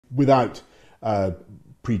without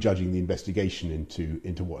prejudging the investigation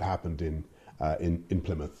into what happened in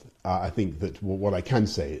Plymouth, I think that what I can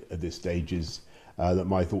say at this stage is that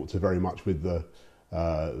my thoughts are very much with the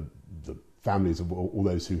families of all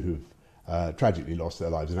those who have tragically lost their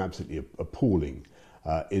lives. An absolutely appalling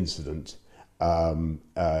incident. The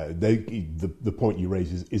point you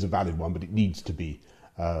raise is a valid one, but it needs to be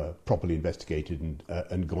properly investigated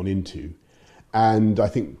and gone into. And I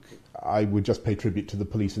think I would just pay tribute to the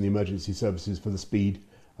police and the emergency services for the speed,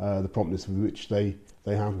 the promptness with which they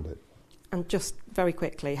handled it. And just very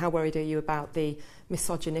quickly, how worried are you about the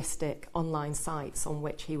misogynistic online sites on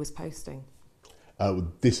which he was posting?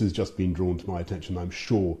 This has just been drawn to my attention. I'm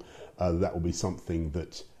sure that will be something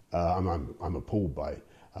that I'm appalled by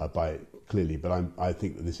it clearly, but I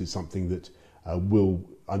think that this is something that will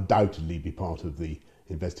undoubtedly be part of the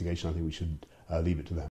investigation. I think we should leave it to them.